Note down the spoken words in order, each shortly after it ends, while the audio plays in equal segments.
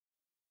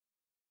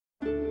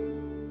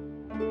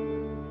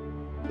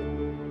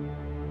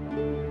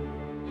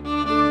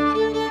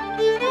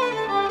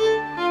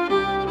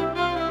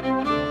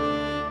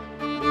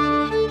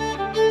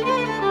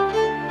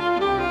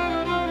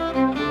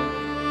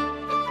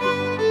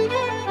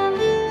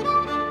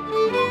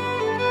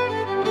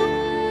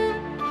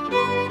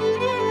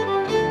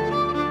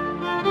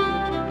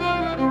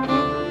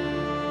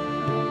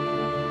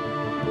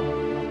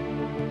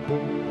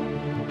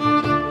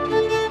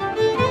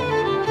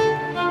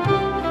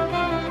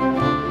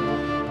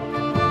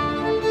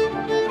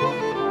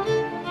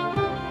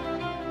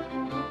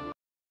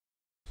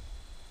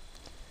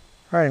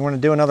All right, I'm going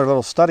to do another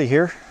little study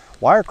here.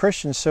 Why are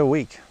Christians so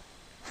weak?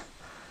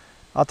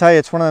 I'll tell you,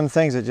 it's one of them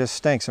things that just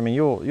stinks. I mean,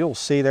 you'll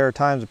see there are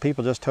times that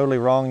people just totally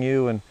wrong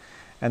you, and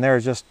there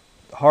are just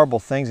horrible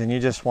things, and you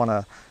just want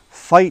to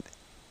fight.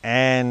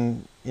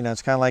 And you know,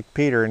 it's kind of like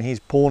Peter, and he's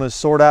pulling his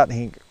sword out,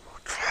 and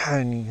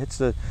he hits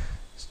the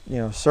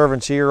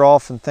servant's ear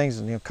off and things,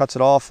 and cuts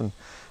it off. And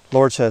the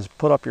Lord says,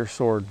 "Put up your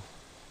sword."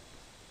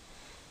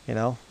 You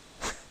know,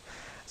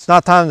 it's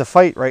not time to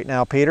fight right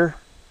now, Peter.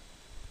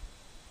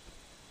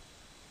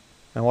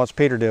 And what's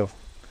Peter do?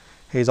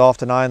 He's off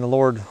denying the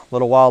Lord a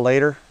little while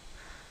later,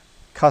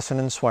 cussing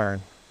and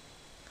swearing.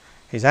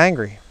 He's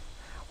angry.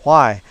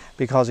 Why?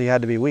 Because he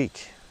had to be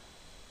weak.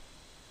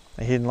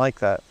 And he didn't like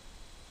that.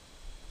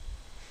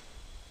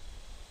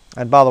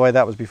 And by the way,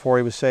 that was before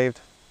he was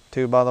saved,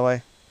 too, by the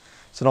way.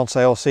 So don't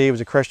say, oh, see, he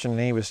was a Christian and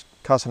he was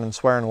cussing and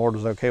swearing, the Lord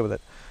was okay with it.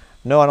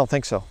 No, I don't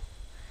think so.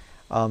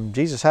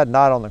 Jesus hadn't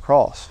died on the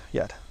cross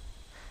yet.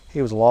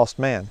 He was a lost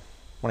man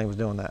when he was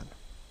doing that.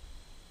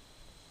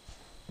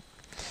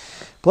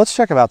 But let's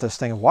check about this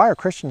thing. Why are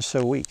Christians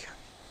so weak?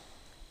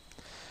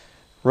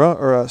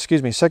 2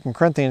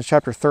 Corinthians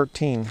chapter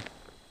 13.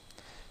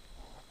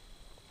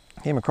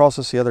 Came across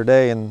this the other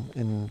day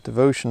in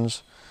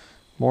devotions,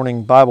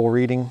 morning Bible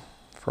reading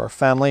for our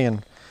family,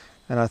 and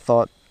I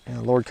thought,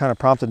 the Lord kind of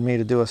prompted me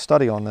to do a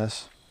study on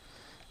this,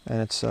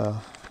 and it's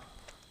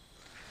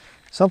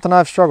something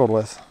I've struggled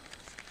with.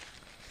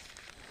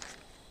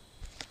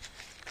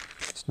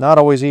 It's not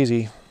always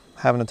easy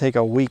having to take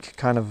a weak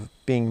kind of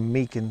being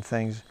meek in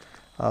things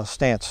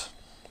stance.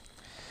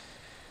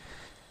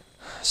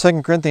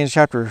 2 Corinthians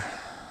chapter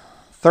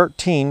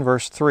 13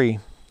 verse 3.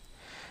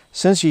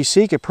 Since ye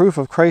seek a proof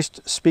of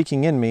Christ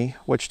speaking in me,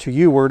 which to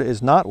you word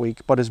is not weak,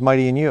 but is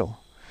mighty in you.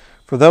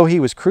 For though he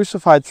was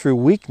crucified through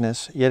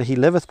weakness, yet he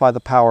liveth by the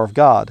power of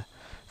God.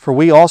 For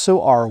we also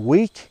are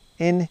weak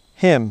in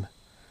him,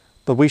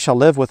 but we shall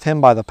live with him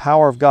by the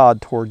power of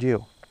God toward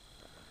you.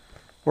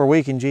 We're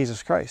weak in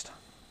Jesus Christ.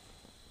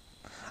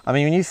 I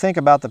mean, when you think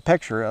about the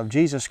picture of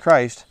Jesus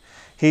Christ,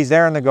 he's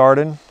there in the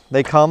garden.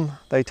 They come,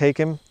 they take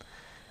him,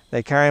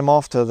 they carry him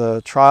off to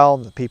the trial.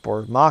 The people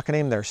are mocking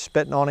him, they're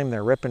spitting on him,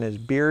 they're ripping his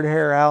beard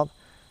hair out,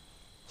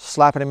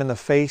 slapping him in the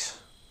face,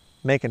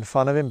 making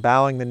fun of him,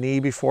 bowing the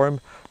knee before him.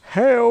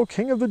 Hail,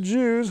 King of the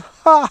Jews!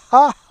 Ha,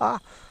 ha, ha!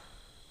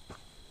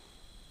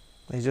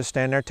 He's just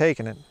standing there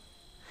taking it. And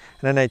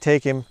then they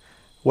take him,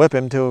 whip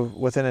him to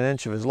within an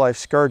inch of his life,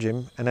 scourge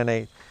him, and then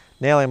they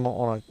nail him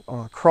on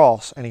a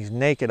cross, and he's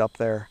naked up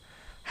there,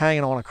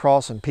 hanging on a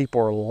cross, and people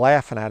are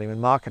laughing at him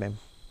and mocking him.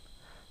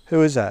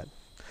 Who is that?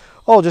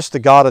 Oh, just the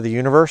God of the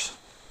universe.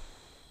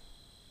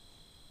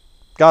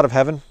 God of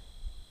heaven.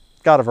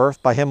 God of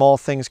earth. By him all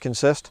things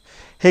consist.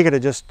 He could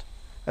have just,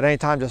 at any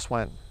time, just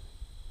went,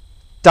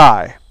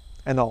 die.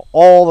 And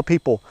all the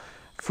people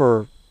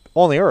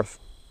on the earth,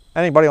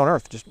 anybody on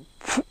earth, just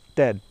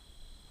dead.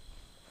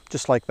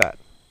 Just like that.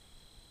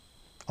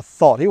 A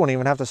thought. He wouldn't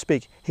even have to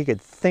speak. He could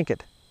think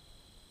it.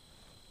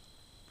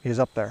 He's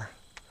up there,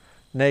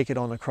 naked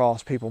on the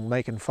cross, people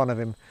making fun of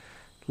him,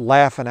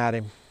 laughing at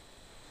him.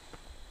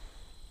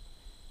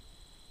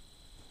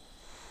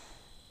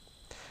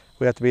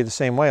 We have to be the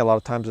same way a lot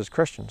of times as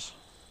Christians.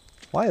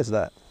 Why is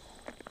that?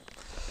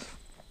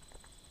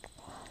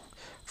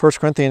 1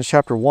 Corinthians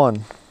chapter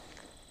 1.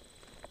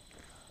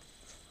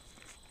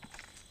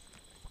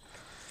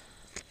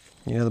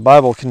 You know, the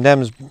Bible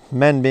condemns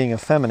men being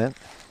effeminate.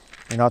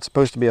 You're not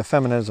supposed to be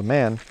effeminate as a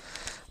man,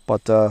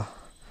 but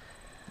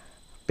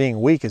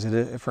being weak is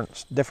a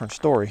different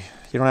story.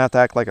 You don't have to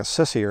act like a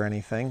sissy or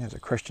anything as a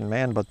Christian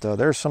man, but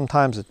there's some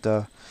times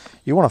that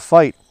you want to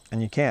fight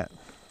and you can't,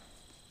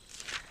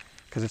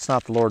 because it's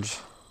not the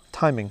Lord's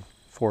timing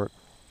for it.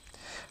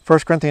 1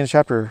 Corinthians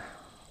chapter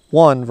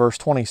 1, verse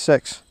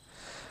 26.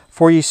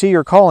 For ye see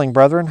your calling,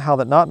 brethren, how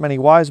that not many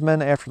wise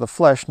men after the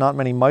flesh, not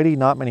many mighty,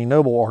 not many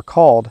noble are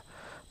called,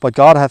 but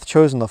God hath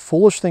chosen the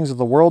foolish things of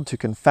the world to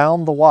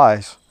confound the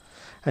wise.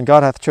 And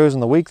God hath chosen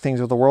the weak things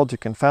of the world to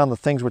confound the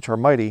things which are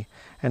mighty,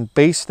 and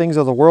base things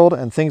of the world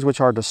and things which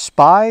are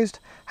despised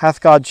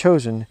hath God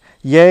chosen,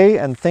 yea,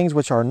 and things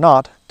which are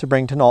not, to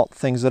bring to naught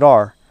things that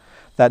are,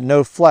 that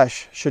no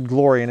flesh should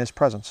glory in his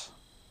presence.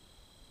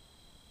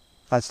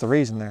 That's the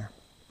reason there.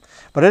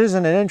 But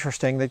isn't it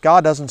interesting that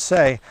God doesn't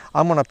say,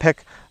 I'm going to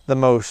pick the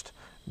most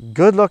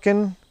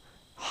good-looking,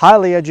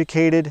 highly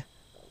educated,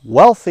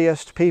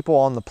 wealthiest people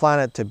on the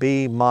planet to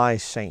be my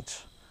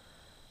saints.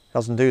 He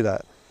doesn't do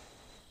that.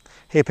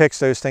 He picks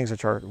those things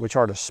which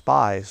are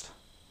despised.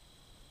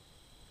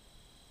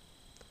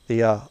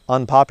 The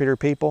unpopular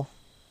people,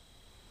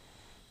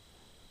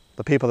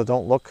 the people that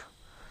don't look,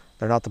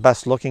 they're not the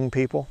best looking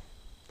people,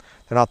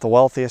 they're not the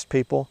wealthiest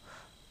people.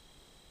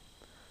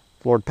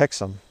 The Lord picks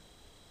them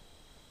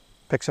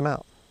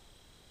out.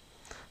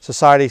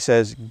 Society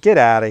says, get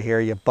out of here,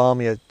 you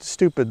bum, you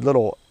stupid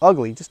little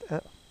ugly, just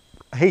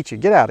I hate you,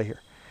 get out of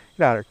here.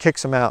 Get out of here,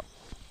 kicks them out,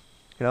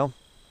 you know.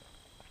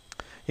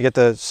 You get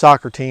the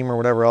soccer team or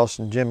whatever else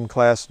in gym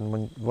class, and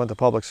when you went to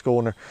public school,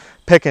 and they're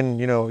picking,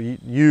 you know,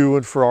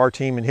 you for our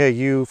team, and hey,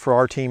 you for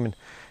our team, and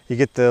you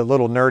get the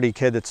little nerdy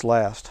kid that's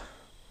last.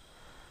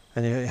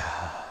 And you,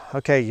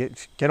 okay,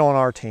 get on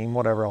our team,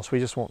 whatever else. We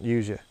just won't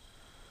use you.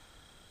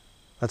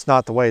 That's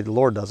not the way the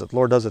Lord does it. The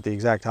Lord does it the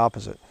exact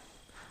opposite.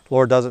 The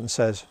Lord does it and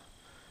says,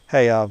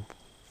 hey,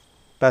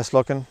 best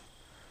looking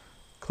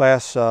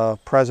class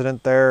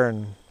president there,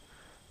 and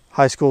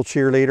high school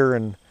cheerleader,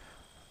 and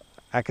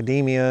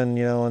academia, and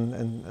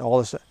and all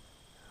this.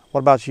 What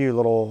about you,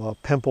 little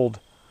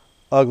pimpled,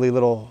 ugly,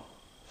 little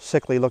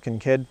sickly looking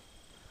kid?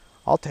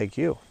 I'll take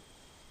you.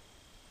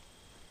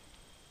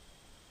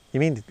 You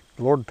mean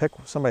the Lord would pick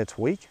somebody that's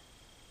weak?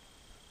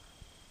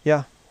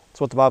 Yeah, that's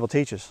what the Bible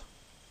teaches.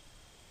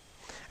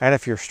 And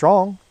if you're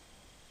strong,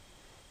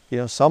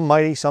 some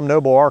mighty, some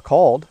noble are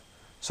called,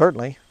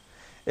 certainly.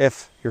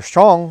 If you're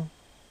strong,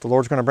 the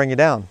Lord's going to bring you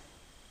down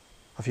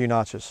a few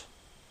notches.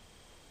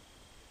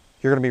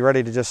 You're going to be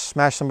ready to just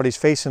smash somebody's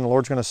face in, the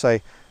Lord's going to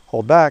say,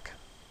 hold back.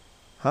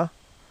 Huh?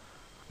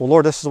 Well,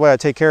 Lord, this is the way I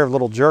take care of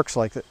little jerks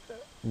like that.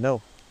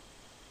 No.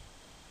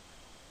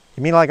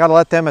 You mean like I got to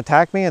let them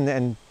attack me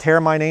and tear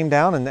my name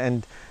down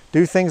and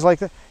do things like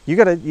that?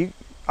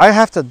 I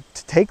have to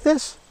take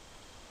this?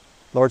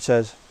 Lord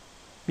says,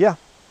 yeah,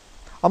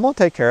 I'm going to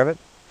take care of it.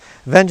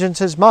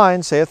 Vengeance is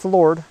mine, saith the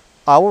Lord.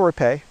 I will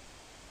repay.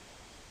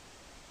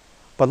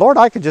 But Lord,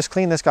 I could just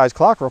clean this guy's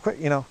clock real quick,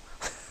 And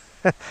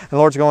the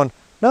Lord's going,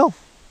 no,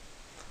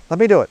 let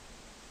me do it.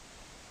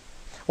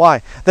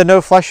 Why? That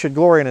no flesh should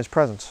glory in his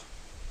presence.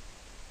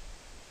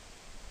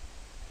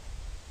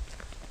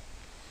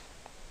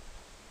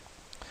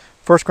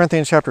 1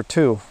 Corinthians chapter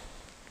 2,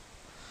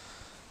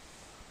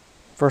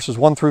 verses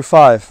 1 through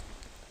 5.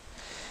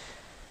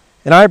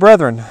 And I,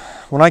 brethren,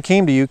 when I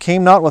came to you,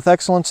 came not with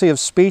excellency of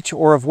speech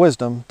or of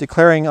wisdom,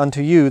 declaring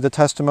unto you the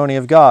testimony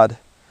of God.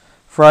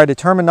 For I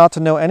determined not to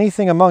know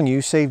anything among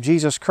you save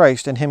Jesus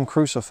Christ and him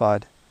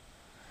crucified.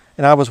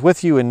 And I was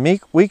with you in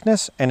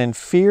weakness and in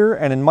fear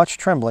and in much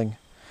trembling.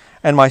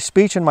 And my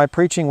speech and my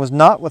preaching was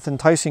not with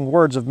enticing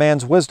words of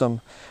man's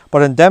wisdom,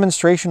 but in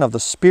demonstration of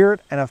the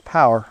Spirit and of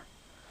power,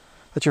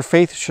 that your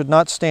faith should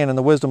not stand in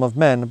the wisdom of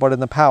men, but in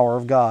the power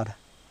of God.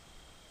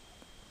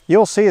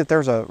 You'll see that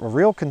there's a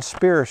real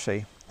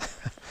conspiracy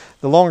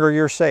the longer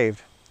you're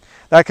saved.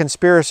 That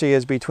conspiracy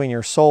is between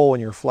your soul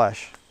and your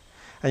flesh.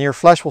 And your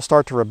flesh will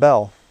start to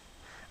rebel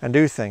and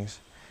do things.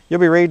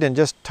 You'll be reading and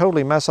just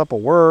totally mess up a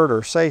word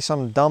or say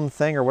some dumb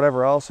thing or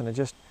whatever else, and it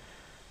just,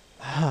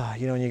 and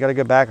you got to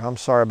go back. I'm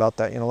sorry about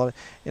that.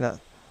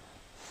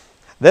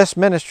 This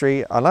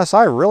ministry, unless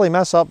I really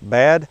mess up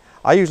bad,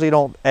 I usually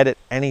don't edit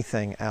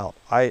anything out.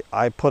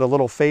 I put a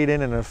little fade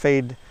in and a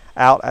fade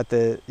out at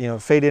the,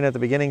 fade in at the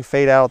beginning,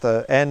 fade out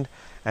at the end,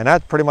 and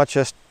that's pretty much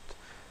just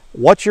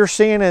what you're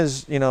seeing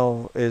is,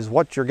 is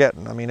what you're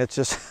getting. I mean, it's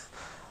just,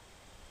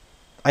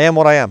 I am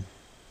what I am.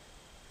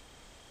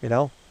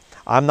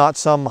 I'm not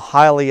some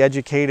highly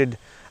educated,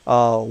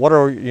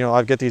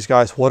 I get these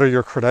guys, what are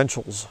your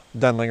credentials,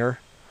 Denlinger?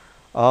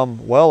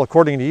 Well,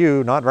 according to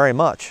you, not very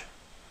much.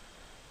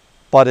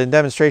 But in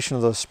demonstration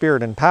of the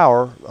Spirit and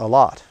power, a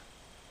lot.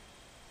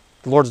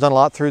 The Lord's done a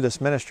lot through this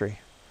ministry.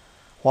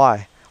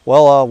 Why?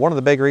 Well, one of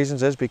the big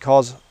reasons is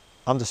because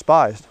I'm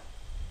despised.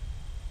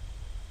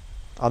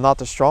 I'm not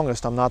the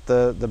strongest. I'm not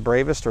the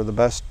bravest or the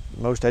best,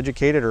 most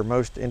educated or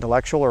most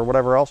intellectual or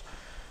whatever else.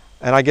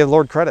 And I give the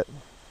Lord credit.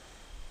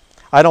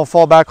 I don't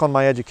fall back on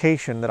my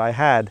education that I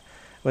had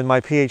with my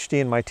PhD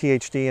and my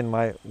THD and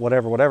my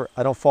whatever.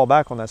 I don't fall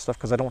back on that stuff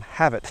because I don't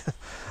have it.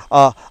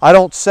 I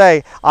don't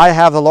say I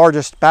have the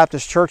largest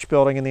Baptist church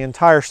building in the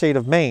entire state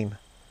of Maine.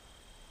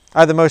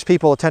 I have the most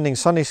people attending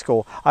Sunday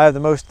school. I have the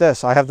most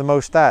this. I have the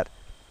most that.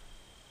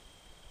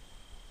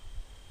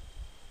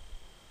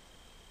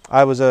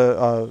 I was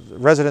a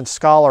resident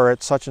scholar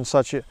at such and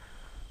such.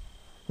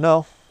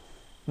 No.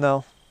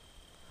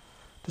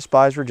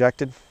 Despised,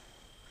 rejected.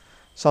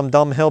 Some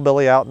dumb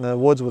hillbilly out in the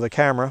woods with a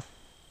camera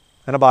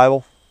and a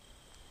Bible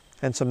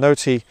and some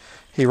notes he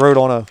wrote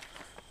on a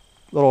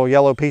little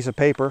yellow piece of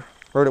paper.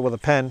 Wrote it with a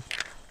pen.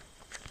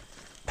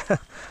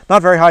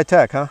 Not very high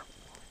tech, huh?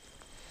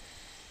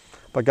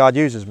 But God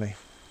uses me.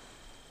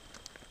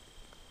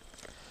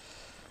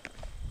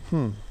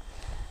 2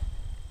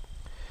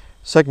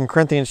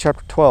 Corinthians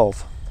chapter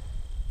 12.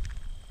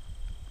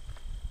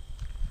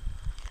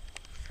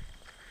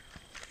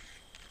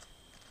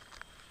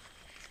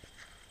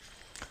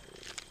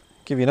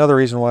 Give you another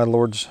reason why the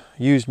Lord's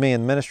used me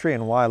in ministry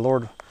and why the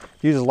Lord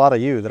uses a lot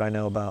of you that I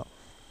know about.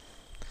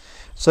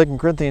 2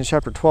 Corinthians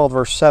chapter 12,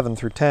 verse 7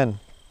 through 10.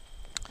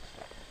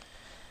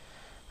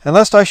 And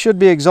lest I should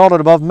be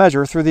exalted above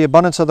measure through the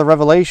abundance of the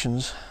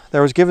revelations,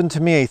 there was given to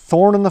me a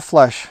thorn in the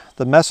flesh,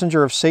 the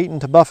messenger of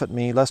Satan to buffet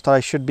me, lest I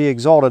should be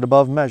exalted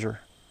above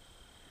measure.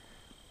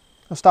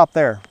 I'll stop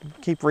there.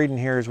 Keep reading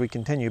here as we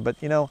continue. But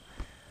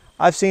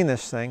I've seen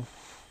this thing.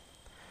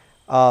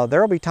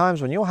 There will be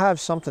times when you'll have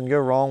something go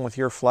wrong with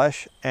your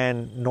flesh,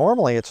 and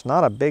normally it's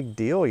not a big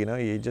deal.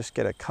 You just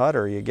get a cut,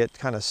 or you get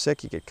kind of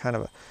sick, you get kind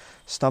of a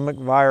stomach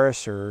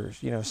virus, or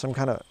some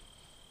kind of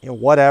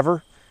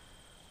whatever.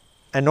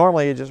 And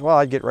normally you just,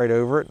 I'd get right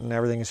over it and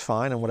everything is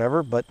fine and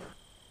whatever, but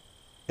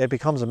it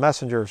becomes a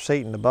messenger of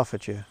Satan to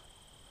buffet you,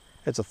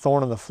 It's a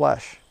thorn in the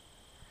flesh.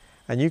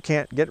 And you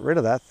can't get rid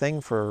of that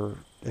thing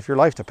if your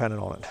life depended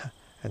on it.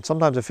 And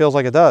sometimes it feels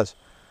like it does.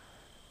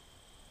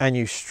 And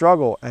you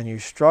struggle and you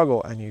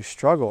struggle and you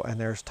struggle. And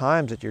there's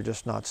times that you're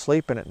just not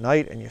sleeping at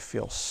night and you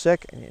feel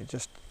sick and you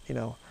just,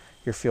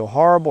 you feel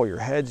horrible. Your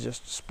head's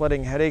just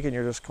splitting headache and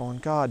you're just going,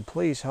 God,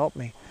 please help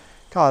me.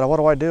 God, what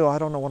do I do? I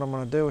don't know what I'm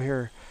going to do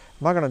here.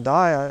 Am I going to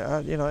die?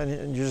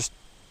 And you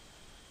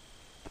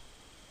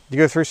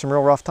go through some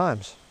real rough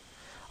times.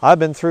 I've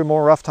been through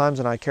more rough times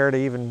than I care to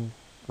even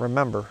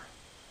remember.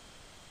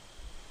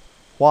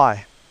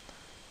 Why?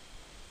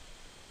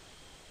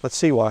 Let's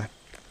see why.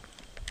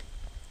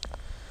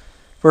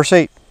 Verse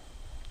 8,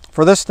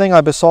 for this thing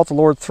I besought the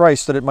Lord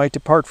thrice, that it might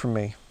depart from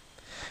me.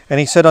 And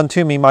he said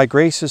unto me, my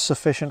grace is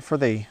sufficient for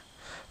thee,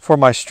 for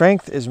my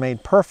strength is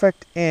made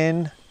perfect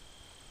in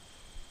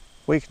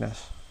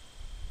weakness.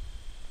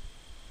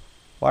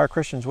 Why are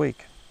Christians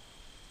weak?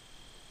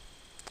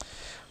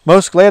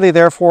 Most gladly,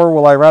 therefore,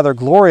 will I rather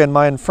glory in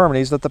my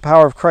infirmities, that the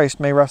power of Christ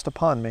may rest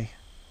upon me.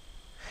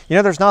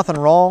 There's nothing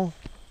wrong,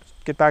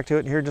 get back to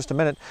it here in just a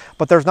minute,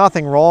 but there's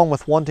nothing wrong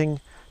with wanting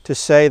to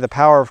say the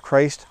power of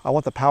Christ. I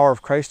want the power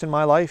of Christ in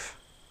my life.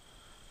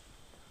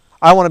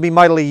 I want to be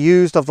mightily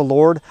used of the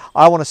Lord.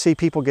 I want to see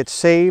people get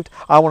saved.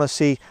 I want to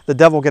see the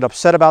devil get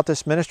upset about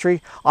this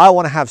ministry. I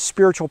want to have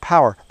spiritual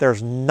power.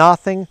 There's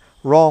nothing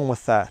wrong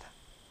with that.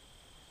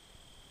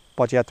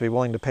 But you have to be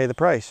willing to pay the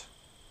price.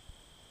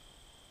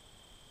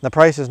 The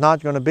price is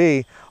not going to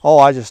be,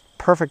 I just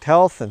perfect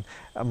health and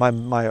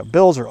my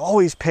bills are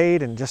always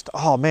paid and just,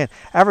 man,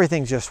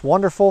 everything's just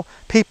wonderful.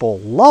 People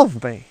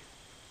love me.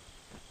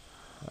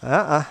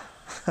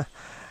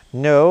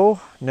 No.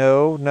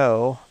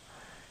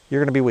 You're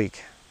going to be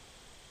weak.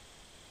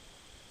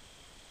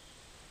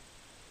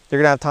 You're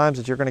going to have times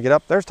that you're going to get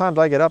up. There's times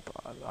I get up,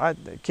 I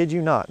kid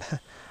you not.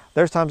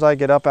 There's times I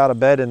get up out of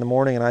bed in the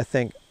morning and I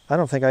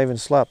don't think I even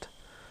slept.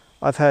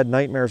 I've had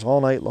nightmares all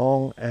night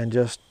long and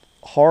just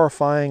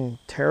horrifying,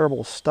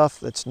 terrible stuff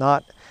that's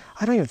not,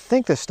 I don't even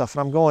think this stuff.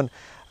 And I'm going,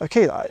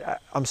 okay,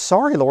 I'm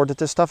sorry, Lord, that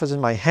this stuff is in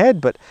my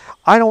head, but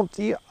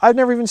I've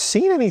never even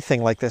seen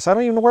anything like this. I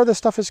don't even know where this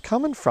stuff is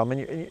coming from.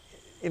 And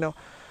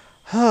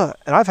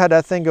and I've had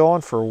that thing go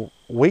on for a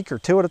week or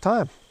two at a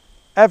time.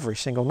 Every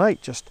single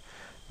night, just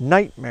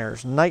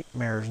nightmares. And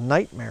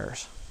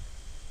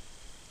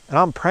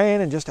I'm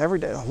praying and just every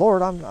day,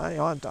 Lord, I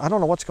don't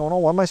know what's going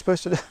on. What am I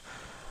supposed to do?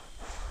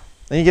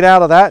 Then you get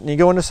out of that and you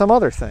go into some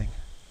other thing.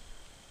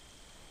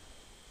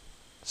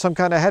 Some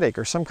kind of headache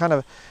or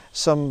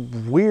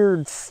some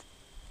weird,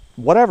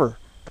 whatever,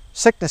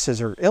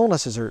 sicknesses or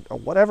illnesses or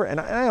whatever. And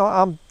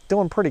I'm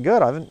doing pretty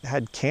good. I haven't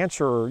had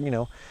cancer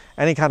or,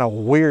 any kind of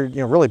weird,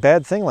 really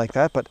bad thing like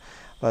that. But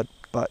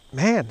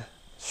man,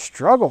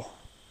 struggle.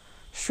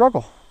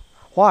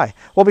 Why?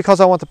 Well, because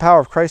I want the power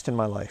of Christ in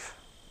my life.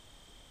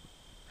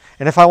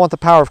 And if I want the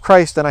power of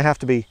Christ, then I have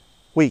to be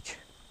weak.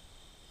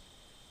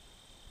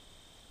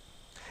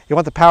 You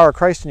want the power of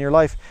Christ in your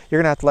life, you're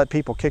going to have to let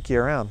people kick you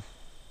around.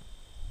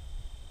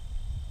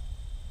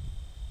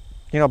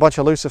 A bunch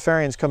of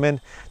Luciferians come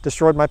in,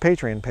 destroyed my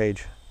Patreon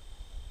page.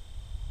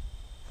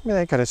 I mean,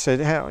 they could have said,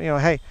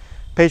 hey,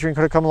 Patreon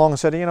could have come along and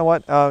said, you know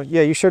what,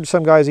 you shared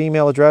some guy's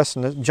email address,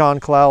 and John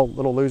Clow,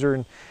 little loser,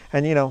 and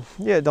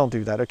don't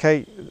do that,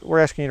 okay? We're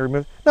asking you to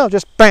remove. No,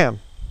 just bam.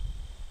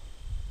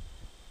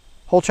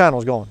 Whole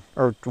channel's gone,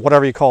 or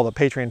whatever you call the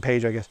Patreon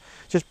page, I guess.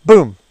 Just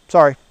boom.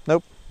 Sorry,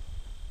 nope.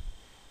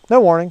 No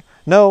warning,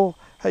 no,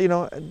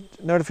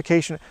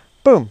 notification.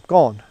 Boom,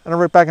 gone. And I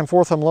wrote back and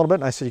forth with him a little bit,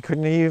 and I said, you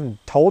couldn't have even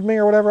told me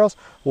or whatever else?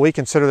 Well, we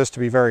consider this to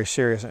be very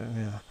serious.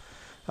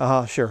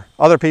 Yeah. Sure.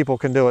 Other people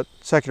can do it.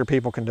 Secular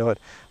people can do it,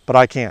 but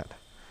I can't.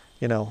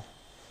 I'm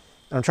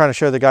trying to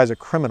show the guy's a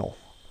criminal,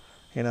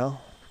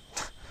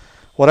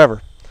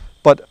 whatever.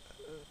 But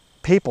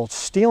people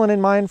stealing in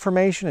my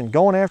information and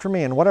going after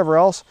me and whatever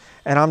else,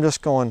 and I'm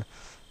just going,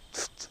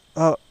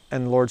 and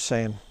the Lord's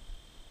saying,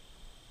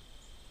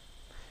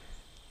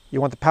 you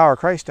want the power of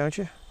Christ, don't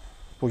you?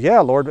 Well, yeah,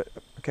 Lord.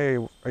 Okay,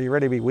 are you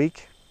ready to be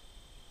weak?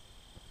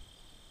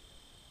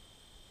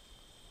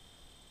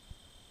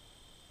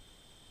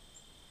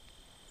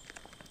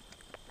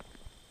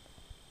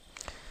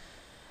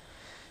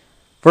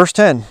 Verse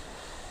 10,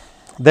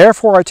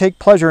 therefore I take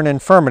pleasure in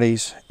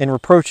infirmities, in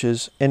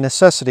reproaches, in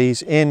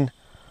necessities, in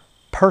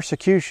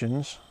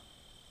persecutions,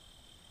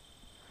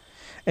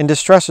 in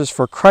distresses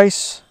for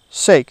Christ's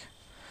sake.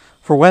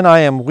 For when I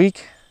am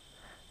weak,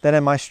 then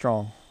am I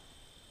strong.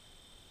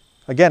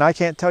 Again, I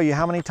can't tell you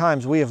how many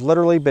times we have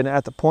literally been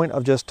at the point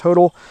of just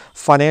total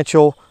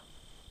financial,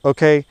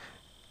 okay,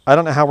 I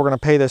don't know how we're going to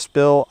pay this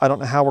bill. I don't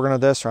know how we're going to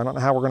this, or I don't know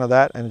how we're going to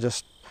that, and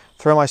just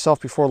throw myself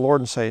before the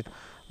Lord and say,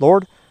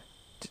 Lord,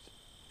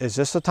 is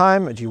this the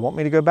time? Do you want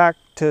me to go back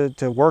to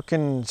work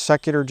in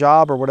secular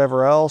job or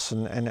whatever else?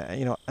 And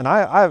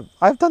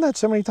I've done that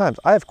so many times.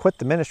 I have quit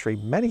the ministry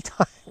many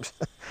times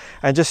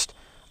and just,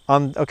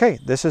 okay,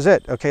 this is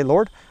it. Okay,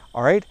 Lord,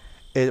 all right.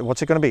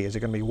 What's it going to be? Is it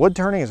going to be wood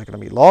turning? Is it going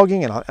to be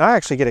logging? And I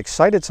actually get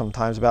excited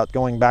sometimes about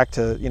going back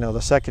to,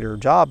 the secular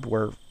job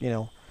where,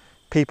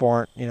 people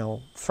aren't,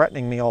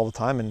 threatening me all the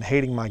time and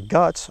hating my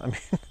guts. I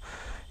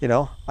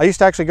mean, I used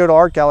to actually go to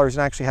art galleries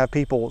and actually have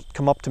people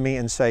come up to me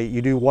and say,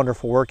 you do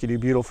wonderful work, you do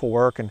beautiful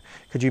work, and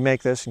could you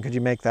make this and could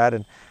you make that?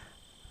 And,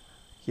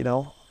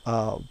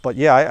 but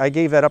yeah, I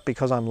gave that up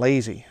because I'm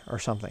lazy or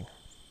something.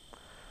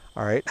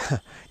 All right.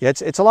 Yeah,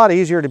 it's a lot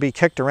easier to be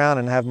kicked around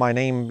and have my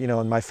name,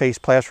 and my face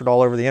plastered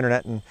all over the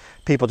internet and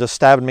people just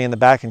stabbing me in the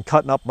back and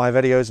cutting up my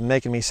videos and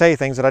making me say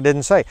things that I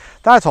didn't say.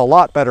 That's a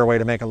lot better way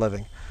to make a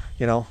living,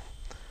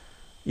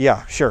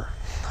 Yeah, sure.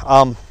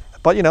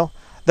 But,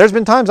 there's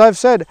been times I've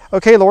said,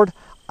 okay, Lord,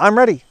 I'm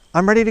ready.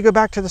 I'm ready to go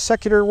back to the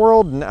secular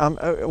world.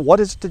 And what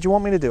is it that you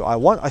want me to do?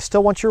 I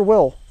still want your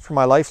will for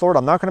my life, Lord.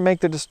 I'm not going to make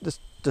this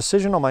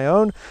decision on my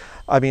own.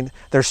 I mean,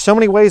 there's so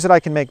many ways that I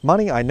can make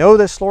money. I know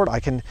this, Lord. I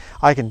can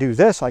do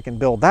this. I can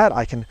build that.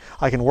 I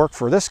can work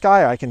for this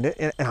guy.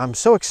 And I'm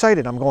so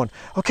excited. I'm going,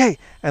 okay.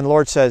 And the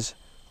Lord says,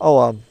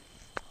 oh,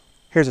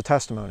 here's a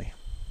testimony.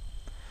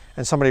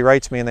 And somebody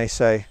writes me and they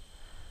say,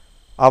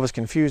 I was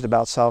confused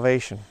about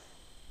salvation.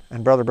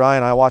 And Brother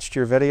Brian, I watched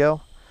your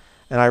video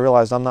and I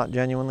realized I'm not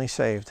genuinely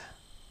saved.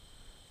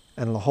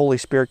 And the Holy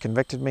Spirit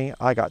convicted me.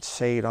 I got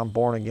saved. I'm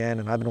born again.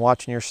 And I've been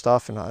watching your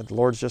stuff and the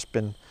Lord's just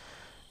been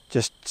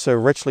so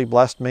richly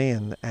blessed me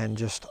and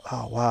just,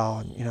 oh, wow.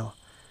 And,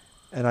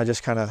 and I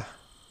just kind of,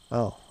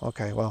 oh,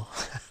 okay, well,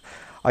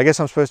 I guess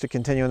I'm supposed to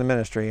continue in the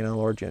ministry,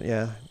 Lord.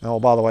 Yeah. Oh,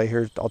 by the way,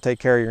 I'll take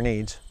care of your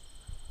needs.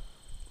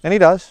 And he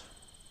does.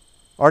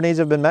 Our needs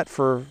have been met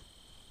for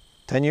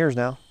 10 years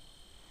now.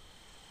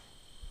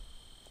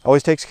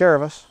 Always takes care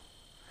of us.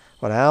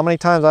 But how many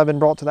times I've been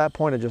brought to that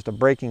point of just a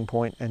breaking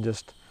point and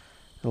the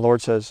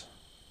Lord says,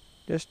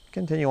 just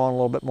continue on a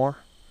little bit more.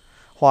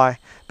 Why?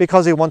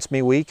 Because he wants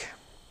me weak.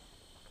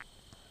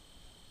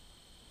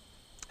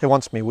 He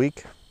wants me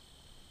weak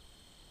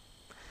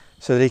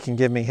so that he can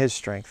give me his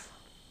strength.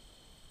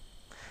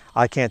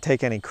 I can't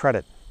take any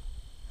credit,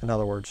 in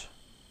other words.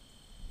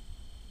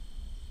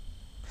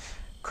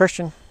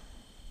 Christian,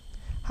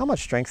 how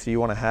much strength do you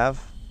want to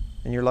have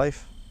in your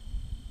life?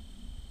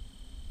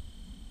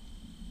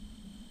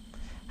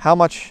 How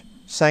much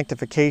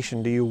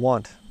sanctification do you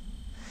want?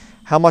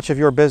 How much of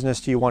your business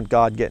do you want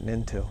God getting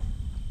into?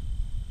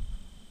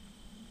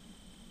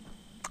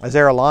 Is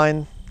there a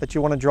line that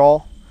you want to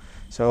draw?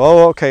 So,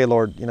 oh, okay,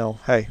 Lord,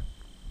 hey,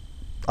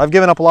 I've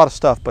given up a lot of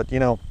stuff, but,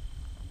 don't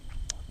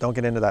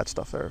get into that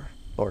stuff there,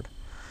 Lord.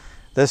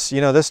 This,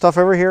 this stuff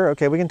over here,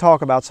 okay, we can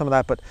talk about some of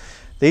that, but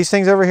these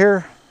things over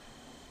here,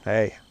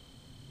 hey,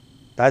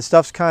 that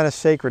stuff's kind of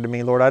sacred to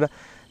me, Lord.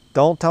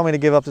 Don't tell me to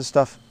give up this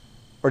stuff.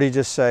 Or do you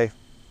just say,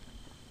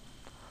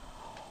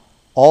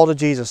 all to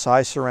Jesus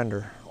I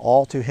surrender,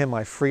 all to him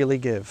I freely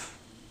give.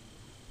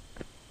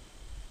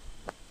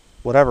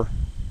 Whatever,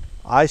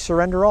 I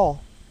surrender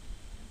all.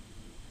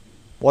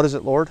 What is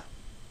it, Lord?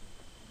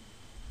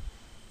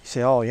 You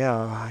say, oh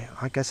yeah,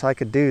 I guess I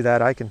could do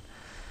that. I can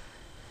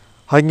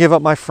give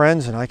up my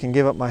friends and I can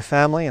give up my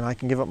family and I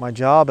can give up my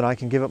job and I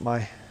can give up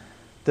my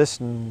this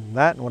and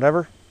that and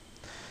whatever.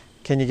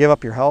 Can you give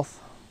up your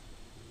health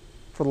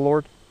for the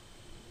Lord?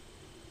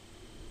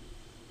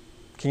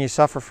 Can you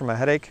suffer from a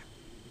headache?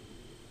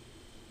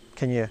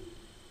 Can you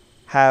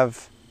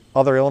have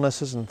other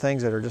illnesses and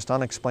things that are just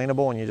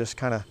unexplainable and you just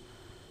kind of,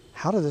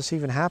 how did this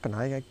even happen?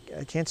 I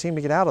can't seem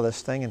to get out of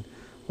this thing and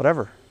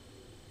whatever.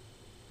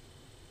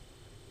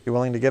 You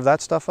willing to give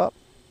that stuff up?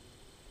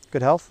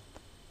 Good health?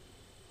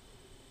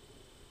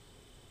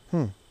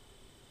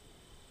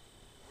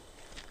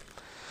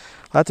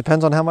 That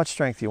depends on how much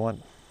strength you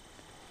want.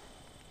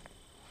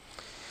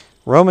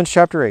 Romans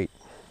chapter 8.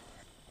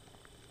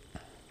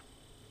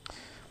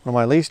 One of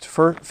my least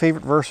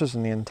favorite verses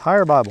in the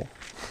entire Bible.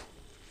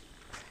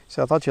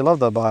 See, I thought you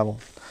loved the Bible.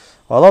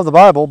 Well, I love the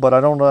Bible, but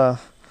I don't,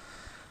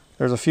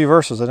 there's a few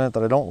verses in it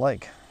that I don't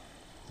like.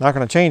 Not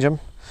going to change them,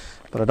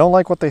 but I don't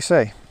like what they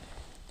say.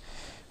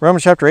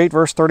 Romans chapter 8,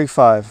 verse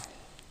 35.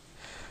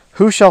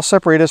 Who shall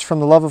separate us from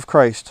the love of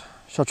Christ?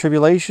 Shall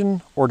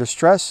tribulation, or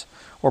distress,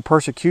 or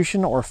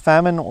persecution, or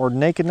famine, or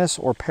nakedness,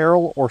 or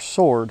peril, or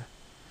sword?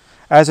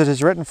 As it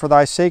is written, for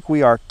thy sake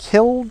we are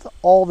killed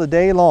all the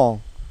day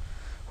long.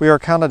 We are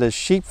counted as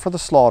sheep for the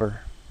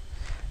slaughter.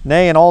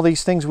 Nay, in all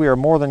these things we are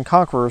more than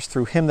conquerors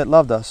through him that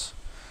loved us.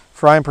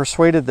 For I am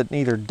persuaded that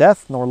neither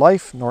death, nor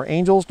life, nor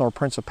angels, nor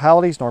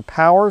principalities, nor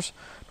powers,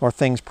 nor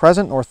things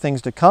present, nor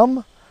things to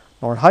come,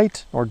 nor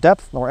height, nor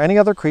depth, nor any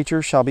other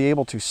creature shall be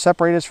able to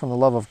separate us from the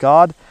love of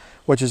God,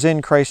 which is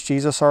in Christ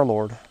Jesus our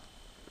Lord.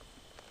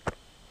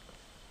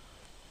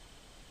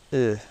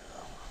 For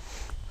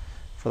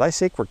thy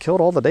sake we're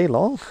killed all the day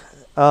long?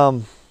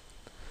 Well,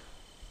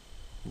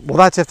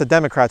 that's if the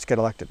Democrats get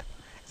elected.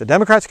 If the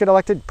Democrats get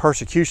elected,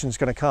 persecution's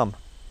going to come.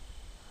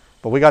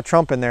 But we got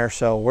Trump in there,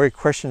 so we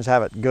Christians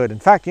have it good. In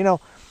fact,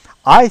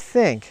 I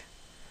think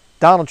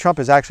Donald Trump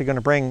is actually going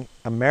to bring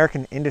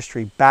American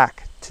industry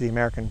back to the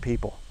American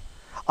people.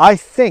 I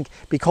think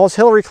because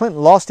Hillary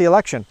Clinton lost the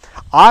election,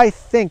 I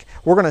think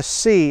we're going to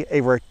see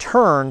a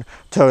return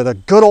to the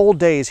good old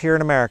days here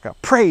in America.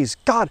 Praise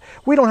God,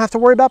 we don't have to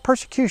worry about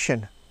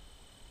persecution.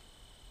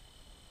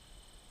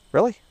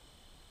 Really?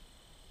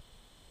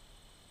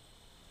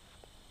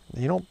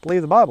 You don't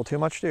believe the Bible too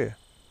much, do you?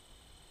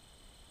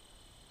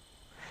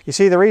 You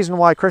see, the reason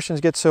why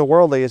Christians get so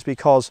worldly is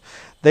because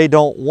they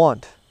don't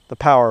want the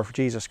power of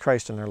Jesus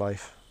Christ in their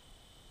life.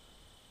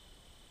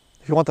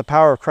 If you want the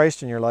power of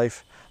Christ in your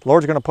life, the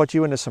Lord's going to put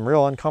you into some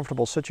real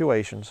uncomfortable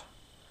situations.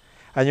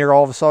 And you're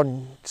all of a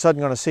sudden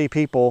going to see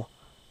people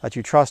that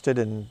you trusted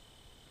and,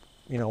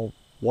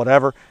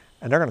 whatever,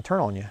 and they're going to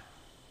turn on you.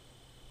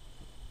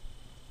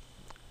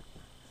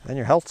 Then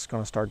your health's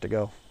going to start to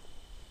go.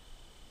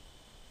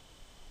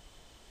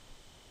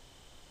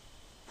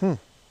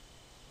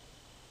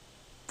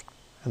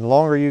 And the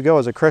longer you go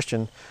as a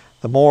Christian,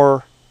 the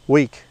more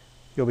weak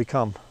you'll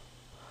become.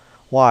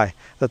 Why?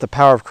 That the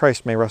power of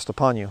Christ may rest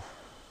upon you.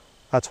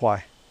 That's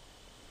why.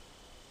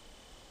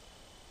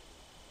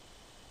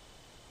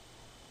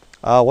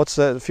 What's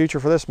the future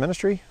for this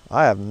ministry?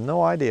 I have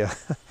no idea.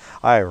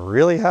 I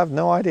really have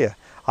no idea.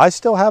 I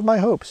still have my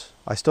hopes.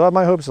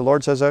 The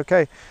Lord says,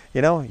 okay,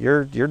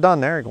 you're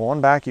done there. Go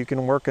on back. You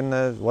can work in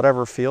the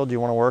whatever field you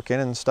want to work in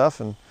and stuff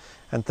and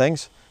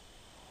things.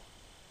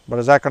 But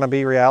is that going to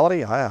be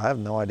reality? I have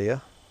no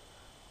idea.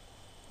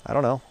 I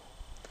don't know.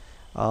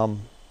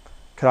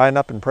 Could I end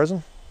up in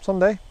prison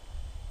someday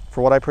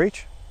for what I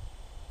preach?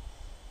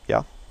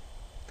 Yeah.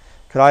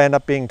 Could I end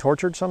up being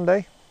tortured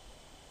someday?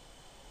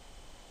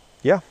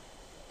 Yeah.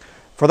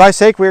 For thy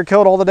sake we are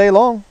killed all the day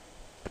long.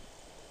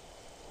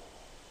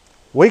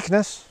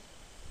 Weakness.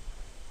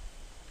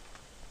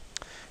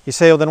 You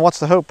say, well, then what's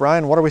the hope,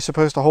 Brian? What are we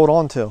supposed to hold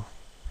on to?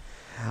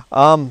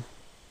 The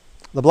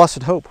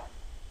blessed hope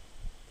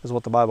is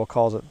what the Bible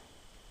calls it.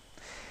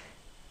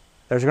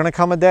 There's going to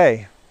come a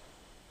day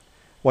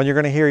when you're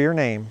going to hear your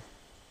name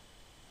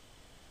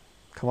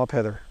come up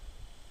hither.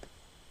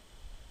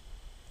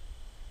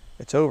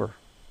 It's over.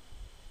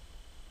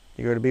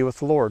 You go to be with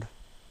the Lord.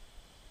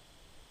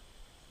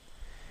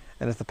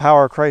 And if the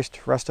power of Christ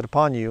rested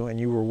upon you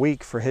and you were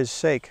weak for His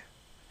sake,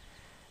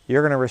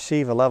 you're going to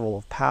receive a level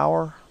of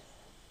power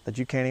that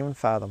you can't even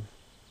fathom.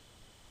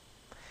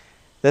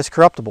 This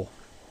corruptible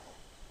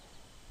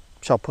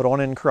shall put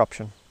on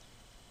incorruption.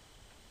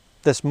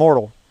 This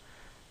mortal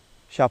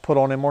shall put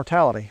on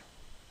immortality.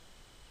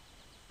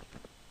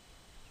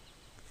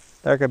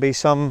 There could be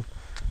some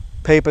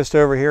papist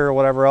over here or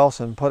whatever else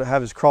and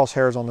have his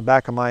crosshairs on the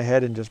back of my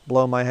head and just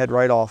blow my head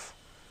right off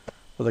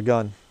with a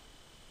gun.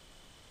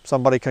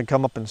 Somebody could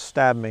come up and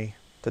stab me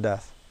to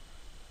death.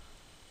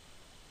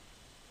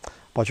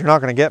 But you're not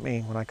going to get me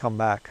when I come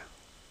back.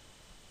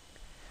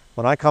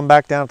 When I come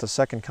back down at the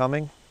second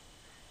coming,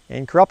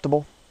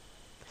 incorruptible,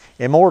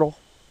 immortal,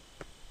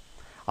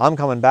 I'm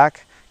coming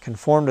back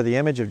conformed to the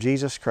image of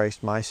Jesus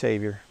Christ, my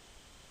Savior.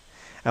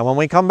 And when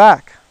we come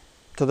back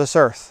to this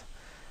earth,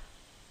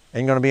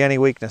 ain't going to be any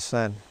weakness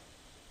then.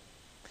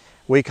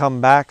 We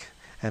come back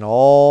and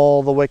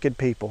all the wicked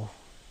people,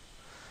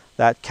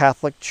 that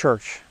Catholic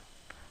Church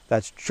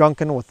that's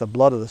drunken with the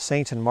blood of the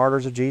saints and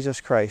martyrs of Jesus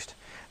Christ,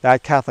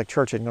 that Catholic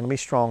Church isn't going to be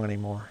strong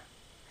anymore.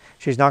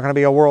 She's not going to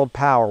be a world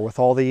power with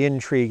all the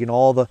intrigue and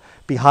all the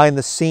behind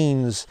the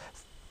scenes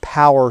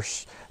power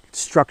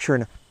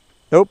structure.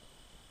 Nope.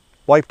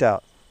 Wiped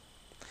out.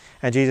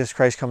 And Jesus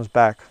Christ comes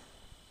back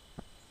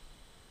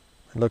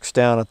and looks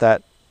down at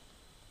that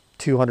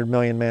 200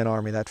 million man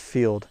army, that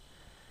field.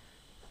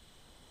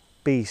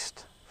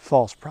 Beast,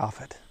 false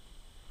prophet.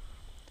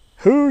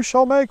 Who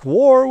shall make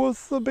war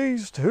with the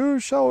beast? Who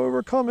shall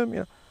overcome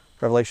him?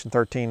 Revelation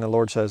 13, the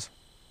Lord says,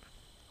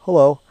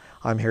 hello,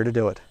 I'm here to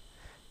do it.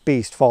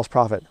 Beast, false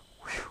prophet.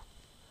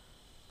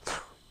 Whew.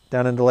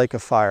 Down into the lake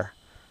of fire,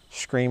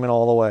 screaming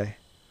all the way.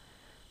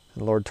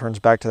 And the Lord turns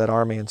back to that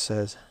army and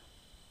says,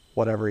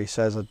 whatever He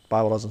says, the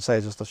Bible doesn't say,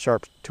 it's just a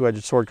sharp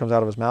two-edged sword comes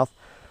out of His mouth.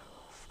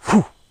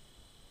 Whew.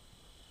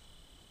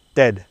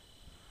 Dead.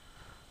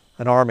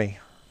 An army,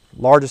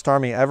 largest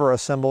army ever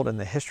assembled in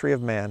the history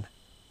of man,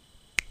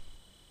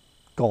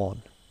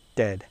 gone,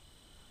 dead.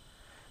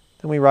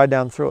 Then we ride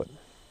down through it.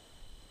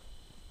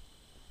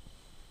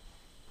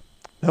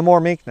 No more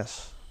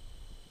meekness.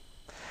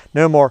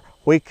 No more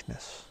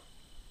weakness.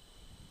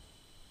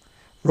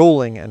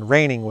 Ruling and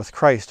reigning with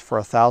Christ for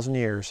 1,000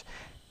 years,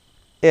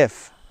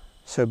 if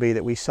so be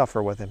that we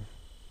suffer with Him.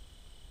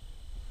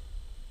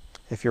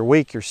 If you're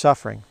weak, you're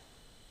suffering.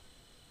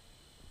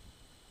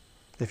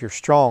 If you're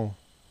strong,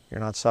 you're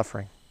not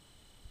suffering.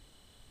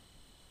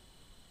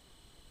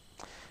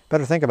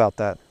 Better think about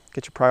that.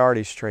 Get your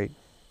priorities straight.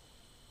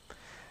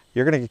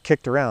 You're going to get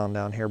kicked around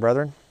down here,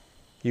 brethren.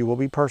 You will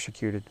be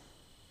persecuted.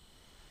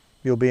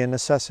 You'll be in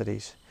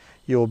necessities.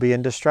 You will be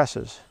in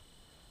distresses,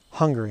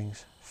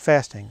 hungerings,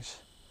 fastings,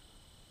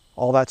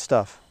 all that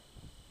stuff.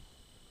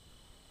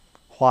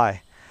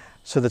 Why?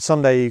 So that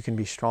someday you can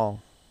be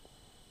strong.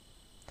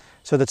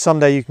 So that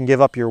someday you can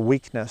give up your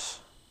weakness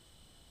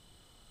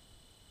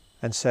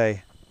and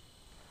say,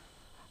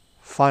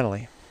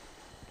 finally,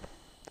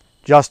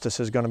 justice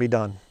is going to be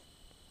done.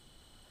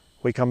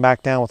 We come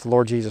back down with the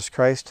Lord Jesus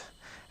Christ,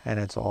 and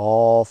it's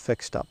all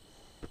fixed up.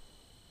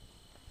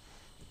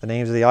 The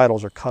names of the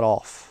idols are cut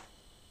off.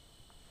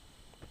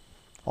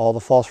 All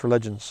the false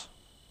religions,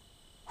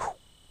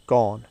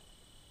 gone.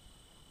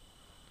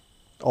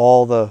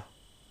 all the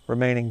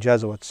remaining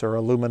Jesuits or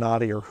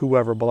Illuminati or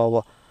whoever, blah,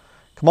 blah.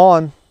 Come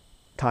on,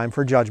 time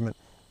for judgment.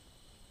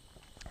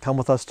 Come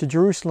with us to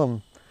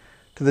Jerusalem,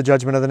 to the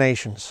judgment of the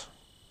nations.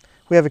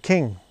 We have a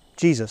king,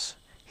 Jesus.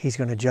 He's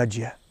going to judge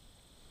you.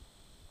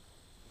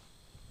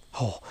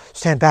 Oh,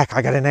 stand back.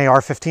 I got an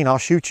AR-15. I'll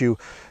shoot you.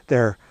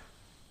 There,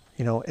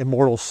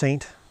 immortal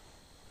saint.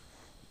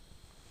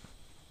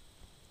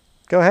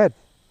 Go ahead.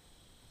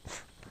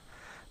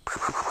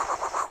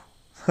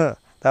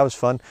 That was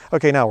fun.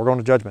 Okay, now we're going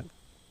to judgment.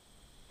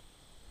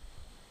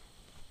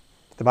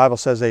 The Bible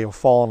says they will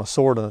fall on a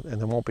sword and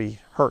they won't be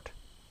hurt.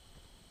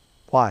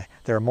 Why?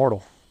 They're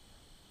immortal.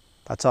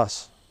 That's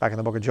us, back in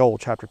the book of Joel,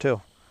 chapter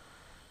 2.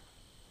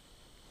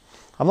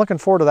 I'm looking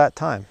forward to that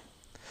time.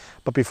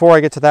 But before I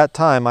get to that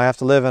time, I have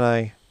to live in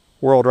a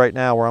world right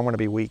now where I'm going to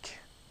be weak.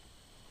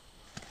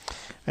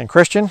 And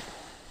Christian,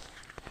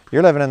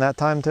 you're living in that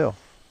time too.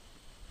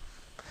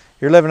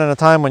 You're living in a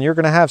time when you're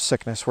going to have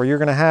sickness, where you're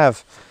going to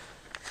have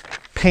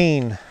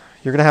pain,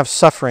 you're going to have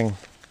suffering,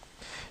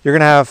 you're going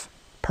to have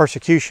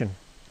persecution.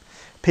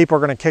 People are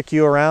going to kick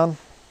you around.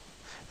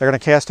 They're going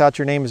to cast out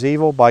your name as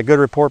evil, by good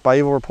report, by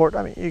evil report.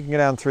 I mean, you can get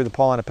down through the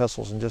Pauline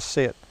epistles and just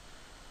see it.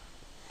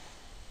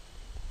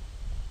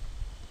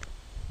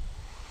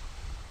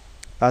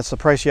 That's the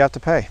price you have to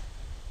pay.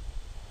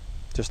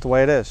 Just the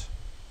way it is.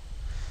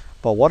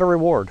 But what a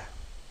reward.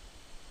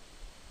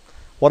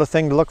 What a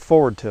thing to look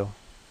forward to.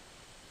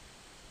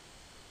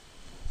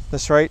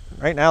 This right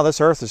now, this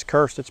earth is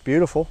cursed. It's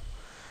beautiful.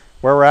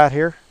 Where we're at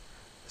here,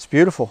 it's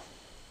beautiful.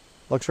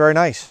 Looks very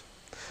nice.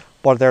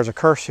 But there's a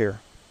curse here.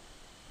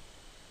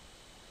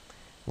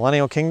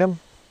 Millennial kingdom,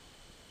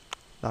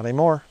 not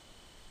anymore.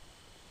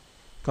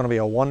 It's going to be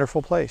a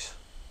wonderful place.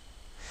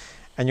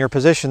 And your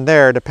position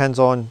there depends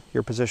on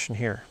your position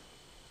here.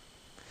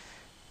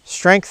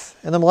 Strength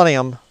in the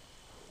millennium,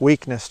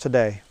 weakness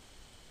today.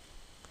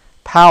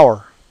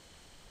 Power,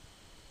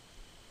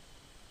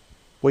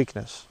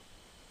 weakness.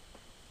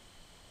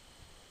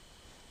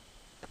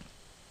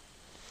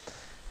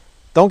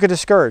 Don't get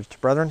discouraged,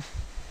 brethren.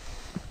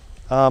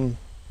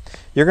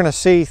 You're going to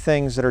see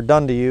things that are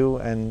done to you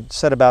and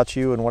said about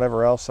you and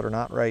whatever else that are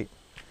not right.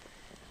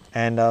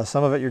 And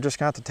some of it you're just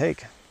going to have to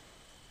take.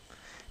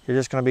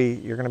 You're going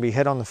to be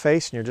hit on the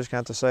face, and you're just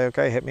going to have to say,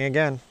 okay, hit me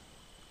again.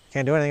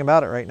 Can't do anything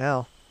about it right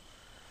now.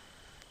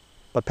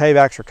 But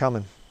paybacks are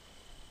coming.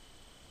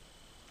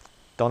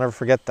 Don't ever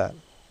forget that.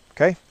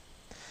 Okay?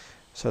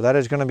 So that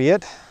is going to be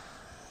it.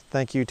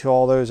 Thank you to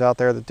all those out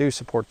there that do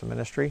support the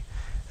ministry,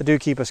 that do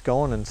keep us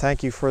going, and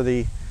thank you for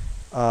the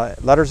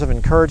letters of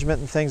encouragement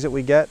and things that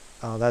we get.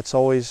 That's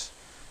always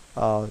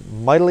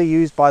mightily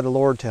used by the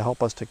Lord to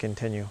help us to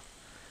continue.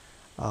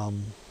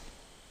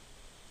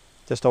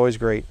 Just always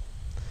great.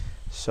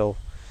 So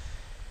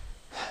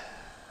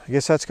I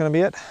guess that's going to be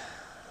it.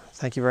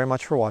 Thank you very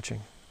much for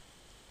watching.